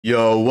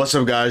Yo, what's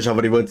up, guys? How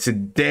about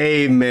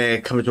today,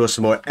 man? Coming to us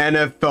some more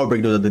NFL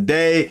break news of the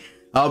day.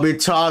 I'll be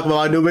talking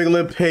about New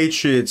England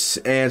Patriots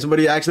and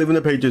somebody actually leaving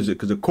the Patriots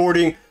because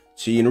according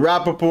to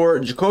Diehard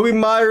Patriots, Jakobi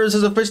Meyers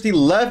has officially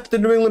left the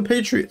New England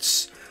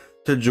Patriots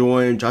to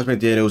join Josh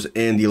McDaniels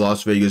and the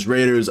Las Vegas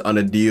Raiders on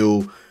a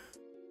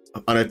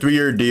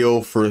 3-year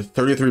deal for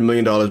 $33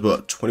 million,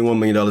 but $21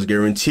 million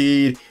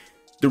guaranteed.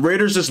 The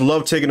Raiders just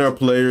love taking our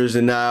players,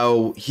 and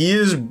now he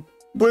is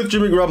with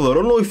Jimmy Garoppolo. I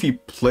don't know if he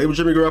played with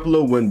Jimmy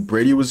Garoppolo when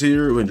Brady was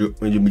here, when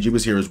Jimmy G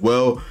was here as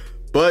well,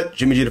 but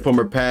Jimmy G, the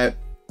former Pat,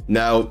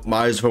 now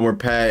Myers, the former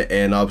Pat,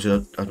 and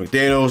obviously Josh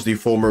McDaniels, the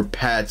former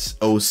Pat's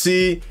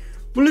OC.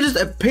 Really just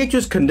a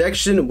Patriots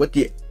connection with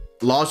the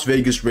Las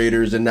Vegas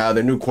Raiders, and now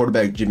their new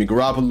quarterback, Jimmy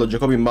Garoppolo.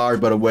 Jakobi Meyers,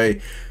 by the way,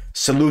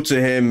 salute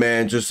to him,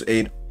 man. Just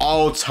an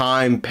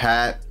all-time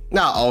Pat.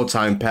 Not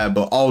all-time Pat,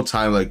 but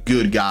all-time like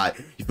good guy.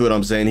 You feel what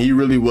I'm saying? He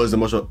really was the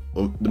most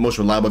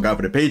reliable guy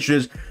for the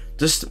Patriots.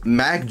 Just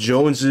Mac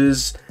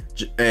Jones's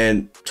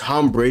and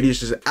Tom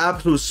Brady's just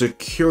absolute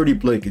security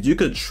blanket. You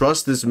could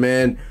trust this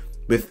man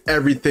with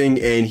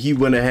everything, and he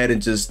went ahead and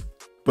just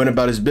went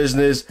about his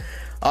business.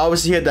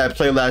 Obviously, he had that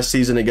play last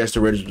season against the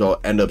Raiders, which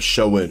all end up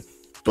showing.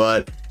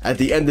 But at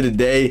the end of the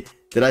day,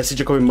 did I see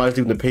Jakobi Meyers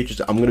leaving the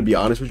Patriots? I'm going to be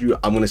honest with you.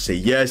 I'm going to say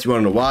yes. You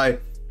want to know why?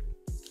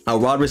 Our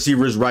wide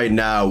receivers right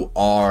now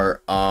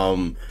are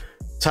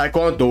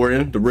Tyquan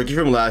Thornton, the rookie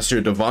from last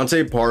year,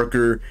 Devontae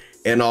Parker,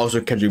 and also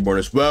Kendrick Bourne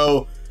as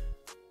well.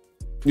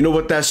 You know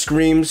what that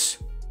screams?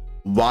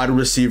 Wide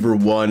receiver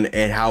one,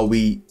 and how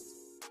we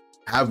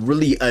have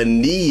really a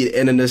need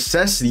and a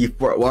necessity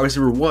for wide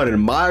receiver one.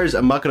 And Myers,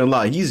 I'm not going to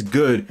lie, he's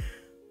good,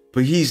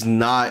 but he's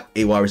not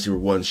a wide receiver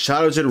one.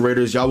 Shout out to the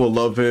Raiders. Y'all will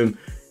love him.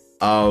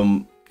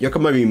 Y'all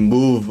can maybe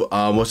move,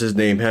 what's his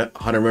name?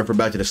 Hunter Renfrow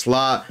back to the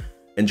slot,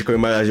 and Jakobi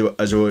Meyers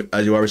as your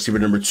wide receiver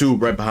number 2,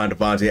 right behind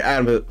Devontae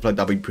Adams. I feel like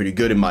that'll be pretty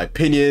good in my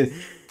opinion.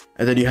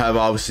 And then you have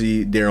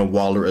obviously Darren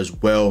Waller as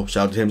well.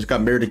 Shout out to him. He's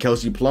got married to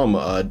Kelsey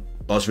Plum,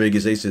 Las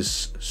Vegas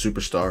Aces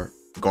superstar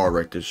guard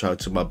right there. Shout out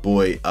to my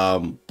boy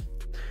Darren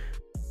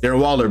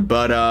Waller.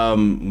 But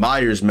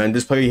Myers, man,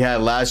 this play he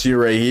had last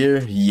year right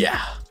here,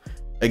 yeah,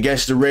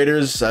 against the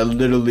Raiders, I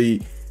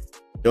literally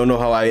don't know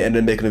how I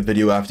ended up making a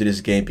video after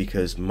this game,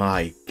 because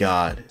my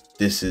god,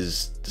 this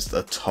is just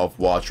a tough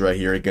watch right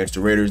here against the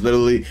Raiders.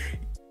 Literally,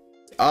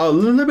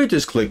 let me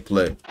just click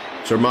play.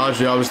 So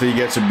Ramondre obviously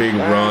gets a big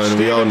run.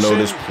 We all know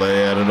this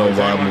play. I don't know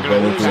why I'm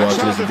going to watch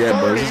this again,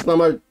 but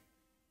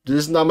this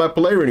is not my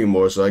player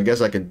anymore. So I guess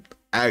I can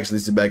actually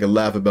sit back and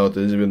laugh about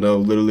this, even though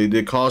literally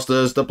did cost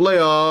us the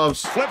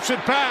playoffs. Flips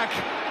it back.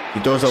 He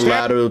throws a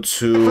lateral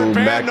to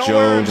Mac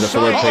Jones, and the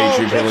former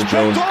Patriot, Taylor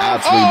Jones,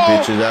 absolutely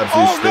bitches,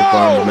 absolutely stiff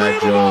arms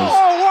Mac Jones.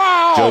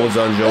 Jones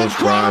on Jones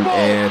crime,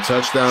 and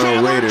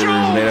touchdown Raiders,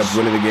 and they end up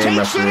winning the game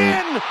after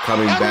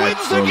coming back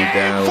from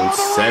down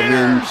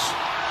 7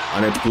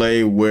 on a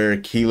play where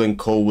Keelan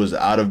Cole was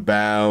out of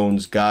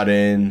bounds, got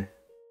in,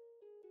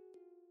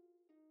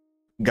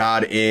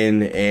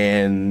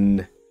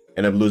 and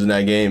ended up losing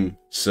that game.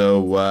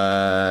 So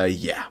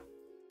yeah.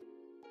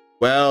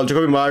 Well,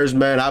 Jakobi Meyers,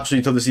 man,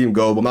 absolutely tough to see him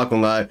go, but I'm not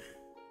gonna lie.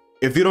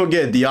 If you don't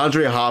get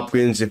DeAndre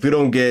Hopkins, if you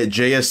don't get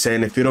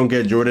JSN, if you don't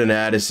get Jordan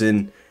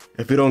Addison,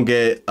 if you don't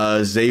get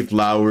Zay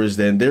Flowers,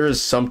 then there is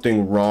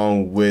something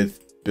wrong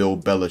with Bill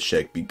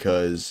Belichick,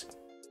 because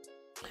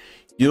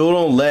you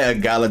don't let a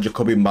guy like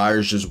Jakobi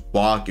Meyers just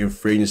walk in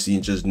free agency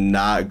and just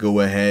not go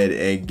ahead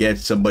and get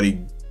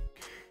somebody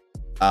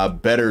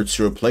better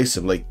to replace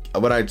him. Like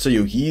what I tell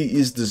you, he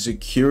is the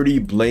security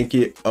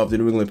blanket of the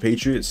New England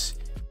Patriots.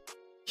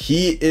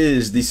 He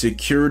is the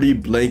security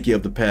blanket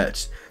of the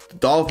Pats. The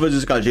Dolphins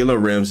just got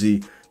Jalen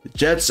Ramsey. The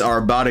Jets are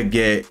about to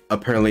get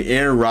apparently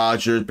Aaron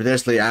Rodgers,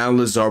 potentially Alan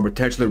Lazard,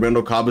 potentially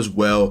Randall Cobb as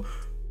well,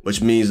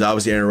 which means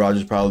obviously Aaron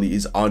Rodgers probably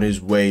is on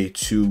his way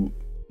to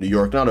New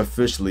York. Not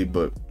officially,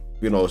 but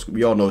you know,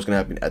 we all know what's gonna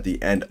happen at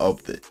the end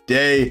of the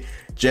day.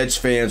 Jets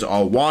fans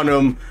all want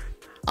him.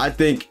 I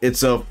think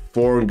it's a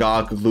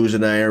foregone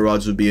conclusion that Aaron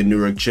Rodgers would be a New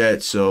York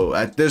Jet. So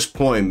at this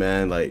point,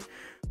 man, like,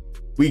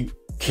 we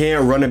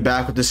can't run it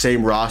back with the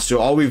same roster.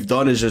 All we've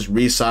done is just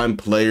re-sign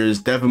players.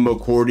 Devin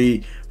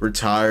McCourty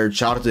retired.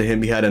 Shout out to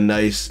him. He had a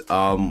nice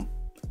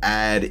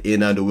ad in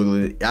New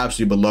England.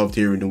 Absolutely beloved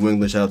here in New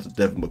England. Shout out to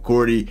Devin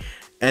McCourty.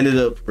 Ended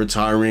up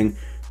retiring.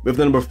 We have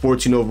the number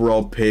 14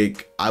 overall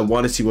pick. I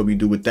want to see what we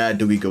do with that.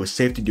 Do we go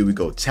safety? Do we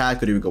go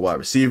tackle? Do we go wide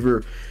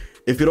receiver?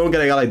 If you don't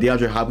get a guy like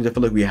DeAndre Hopkins, I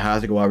feel like we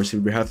have to go wide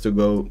receiver. We have to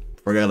go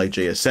for a guy like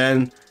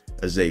JSN,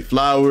 a Zay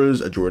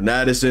Flowers, a Jordan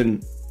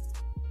Addison.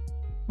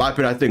 My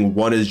opinion, I think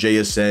one is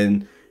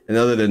JSN, and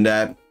other than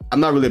that, I'm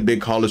not really a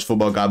big college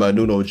football guy, but I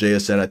do know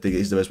JSN. I think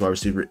he's the best wide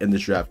receiver in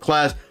this draft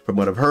class from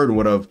what I've heard and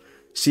what I've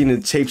seen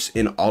in tapes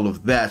in all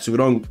of that. So we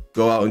don't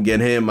go out and get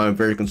him. I'm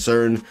very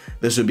concerned.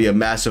 This would be a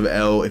massive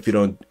L if you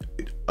don't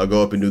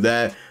go up and do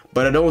that.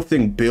 But I don't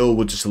think Bill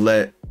would just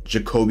let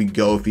Jakobi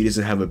go if he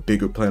doesn't have a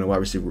bigger plan on wide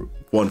receiver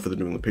one for the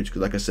New England Patriots.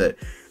 Because like I said,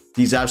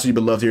 he's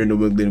absolutely beloved here in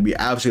New England. We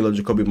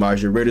absolutely love Jakobi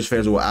Meyers. Your Raiders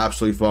fans will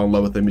absolutely fall in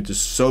love with him. He's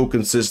just so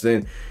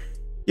consistent.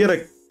 He had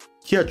a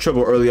he had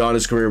trouble early on in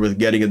his career with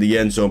getting in the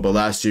end zone, but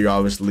last year,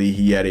 obviously,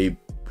 he had a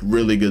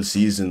really good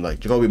season. Like,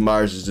 Jakobi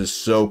Meyers is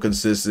just so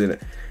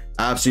consistent,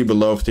 absolutely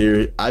beloved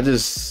here. I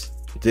just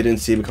didn't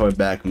see him coming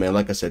back, man.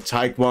 Like I said,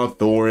 Tyquan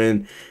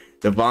Thornton,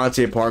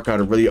 Devontae Parker had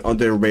a really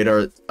under the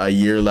radar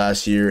year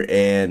last year,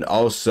 and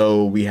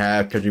also we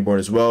have Kendrick Bourne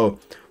as well.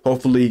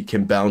 Hopefully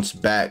can bounce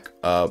back.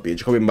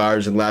 Jakobi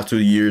Meyers in the last 2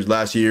 years.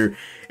 Last year,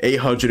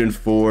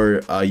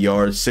 804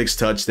 yards, 6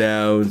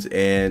 touchdowns,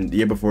 and the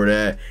year before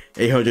that,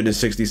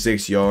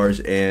 866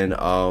 yards and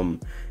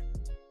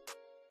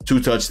 2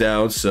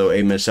 touchdowns. So,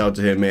 amen, shout out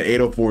to him, man.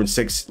 804 and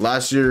 6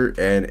 last year,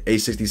 and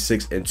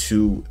 866 and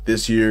 2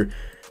 this year.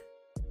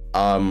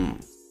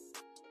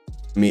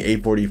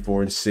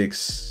 844 and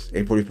 6,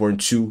 844 and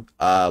 2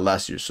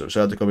 last year. So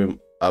shout out to Jakobi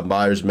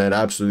Meyers, man.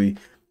 Absolutely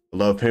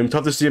love him.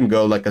 Tough to see him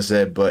go, like I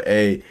said, but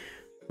a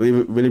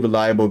really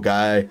reliable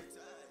guy.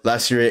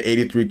 Last year at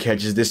 83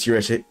 catches, this year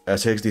at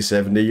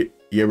 67. The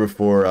year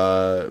before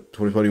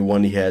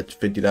 2021, he had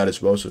 59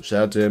 as well. So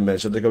shout out to him, man.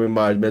 Shout out to Jakobi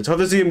Meyers, man. Tough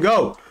to see him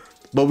go,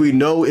 but we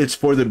know it's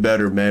for the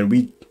better, man.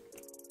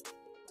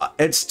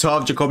 It's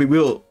tough, Jakobi.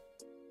 We'll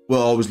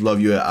always love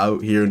you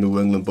out here in New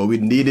England, but we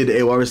needed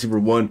a wide receiver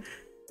 1.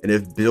 And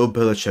if Bill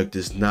Belichick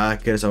does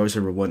not get us wide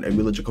receiver 1 and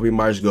we let Jakobi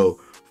Meyers go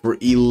for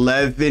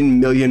 $11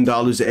 million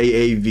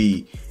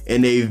AAV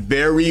in a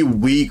very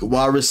weak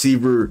wide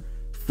receiver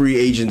free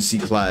agency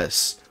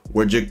class,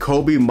 where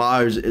Jakobi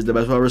Meyers is the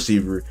best wide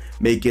receiver,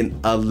 making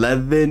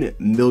 $11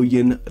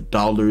 million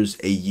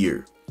a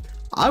year,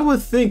 I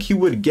would think he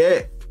would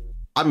get,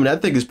 I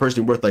think he's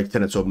personally worth like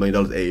 $10 to $12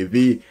 million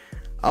AAV.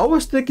 I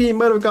was thinking he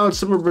might have gone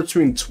somewhere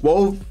between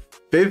 12,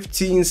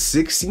 15,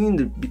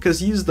 16, because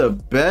he's the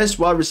best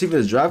wide receiver in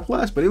his draft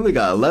class, but he only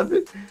got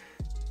 11.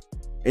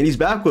 And he's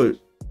back with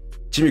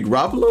Jimmy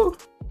Garoppolo.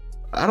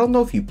 I don't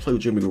know if he played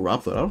with Jimmy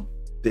Garoppolo. I don't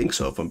think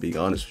so, if I'm being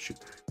honest with you.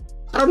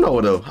 I don't know,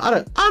 though.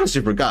 I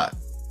honestly forgot.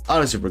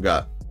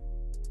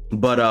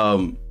 But,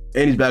 and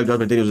he's back with Josh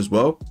McDaniels as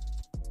well.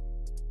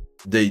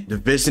 The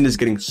division is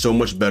getting so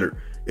much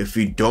better. If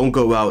we don't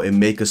go out and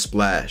make a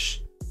splash,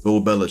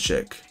 Bill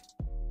Belichick,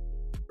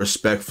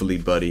 respectfully,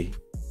 buddy,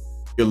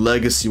 your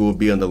legacy will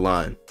be on the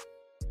line.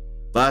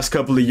 Last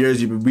couple of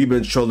years, we've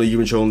been trolling, you've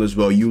been trolling as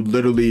well. You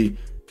literally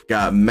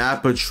got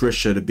Matt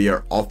Patricia to be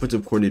our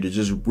offensive coordinator,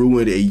 just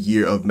ruined a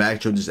year of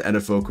Mac Jones'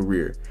 NFL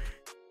career.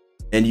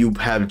 And you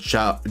have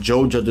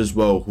Joe Judge as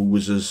well, who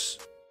was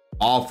just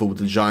awful with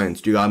the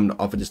Giants. You got him on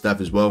the offensive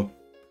staff as well.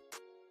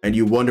 And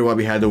you wonder why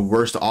we had the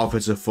worst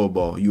offensive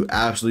football. You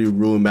absolutely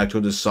ruined Mac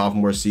Jones'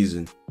 sophomore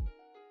season.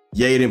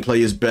 Yeah, he didn't play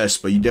his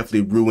best, but you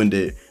definitely ruined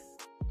it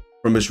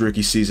from his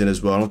rookie season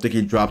as well. I don't think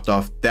he dropped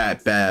off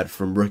that bad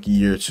from rookie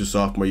year to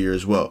sophomore year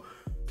as well.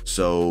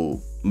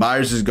 So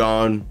Myers is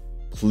gone.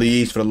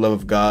 Please, for the love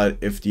of God,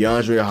 if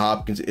DeAndre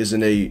Hopkins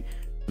isn't a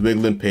New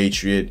England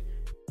Patriot,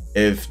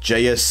 if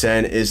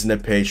JSN isn't a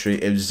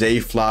Patriot, if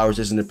Zay Flowers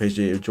isn't a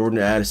Patriot, if Jordan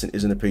Addison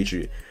isn't a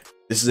Patriot,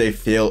 this is a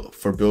fail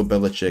for Bill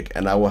Belichick,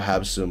 and I will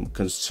have some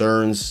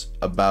concerns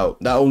about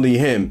not only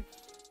him,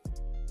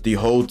 the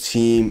whole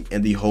team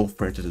and the whole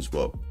franchise as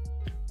well.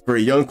 For a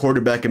young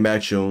quarterback in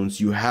Mac Jones,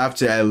 you have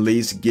to at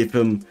least give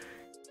him,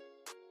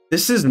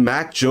 this is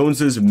Mac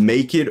Jones's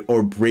make it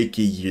or break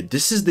it year.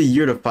 This is the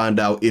year to find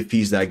out if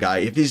he's that guy.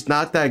 If he's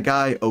not that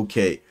guy,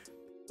 okay.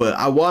 But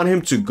I want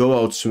him to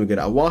go out swinging.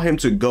 I want him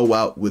to go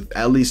out with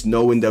at least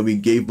knowing that we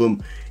gave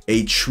him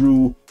a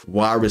true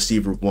wide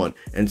receiver 1.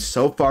 And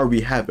so far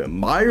we haven't.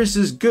 Myers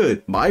is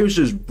good. Myers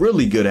is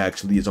really good,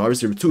 actually, as wide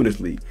receiver 2 in this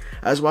league.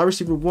 As wide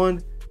receiver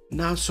 1,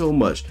 not so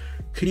much.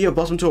 Could he have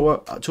busted to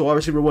a wide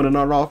receiver 1 in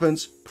our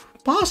offense?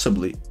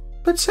 Possibly,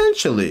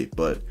 potentially,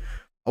 but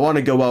I want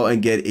to go out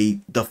and get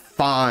a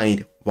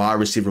defined wide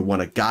receiver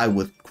 1, a guy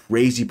with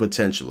crazy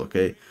potential,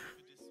 okay?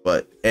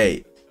 But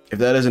hey, if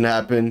that doesn't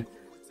happen,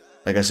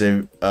 like I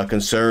said,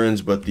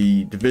 concerns, but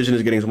the division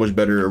is getting so much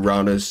better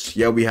around us.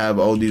 Yeah, we have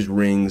all these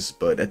rings,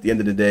 but at the end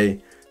of the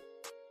day,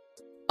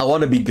 I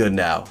want to be good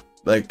now.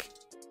 Like,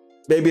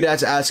 maybe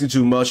that's asking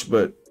too much,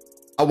 but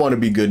I want to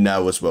be good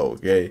now as well,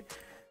 okay?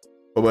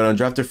 But when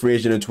undrafted free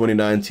agent in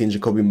 2019,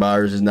 Jakobi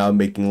Meyers is now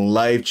making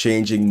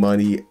life-changing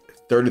money,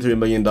 $33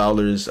 million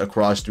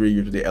across 3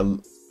 years with the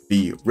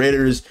LV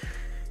Raiders.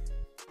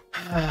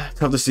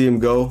 Tough to see him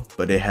go,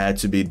 but it had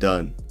to be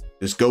done.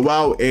 Just go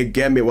out and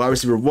get me a wide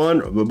receiver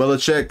 1 with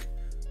Belichick.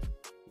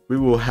 We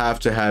will have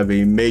to have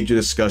a major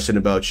discussion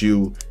about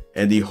you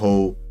and the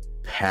whole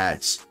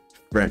Pats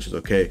franchise,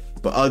 okay?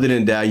 But other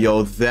than that,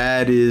 yo,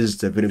 that is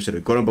the video. So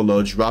go down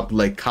below, drop a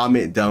like,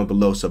 comment down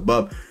below, sub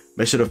up.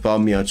 Make sure to follow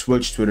me on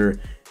Twitch, Twitter,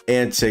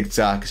 and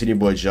TikTok. It's your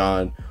boy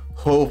John.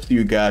 Hopefully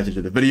you guys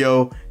enjoyed the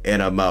video,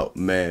 and I'm out,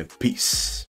 man. Peace.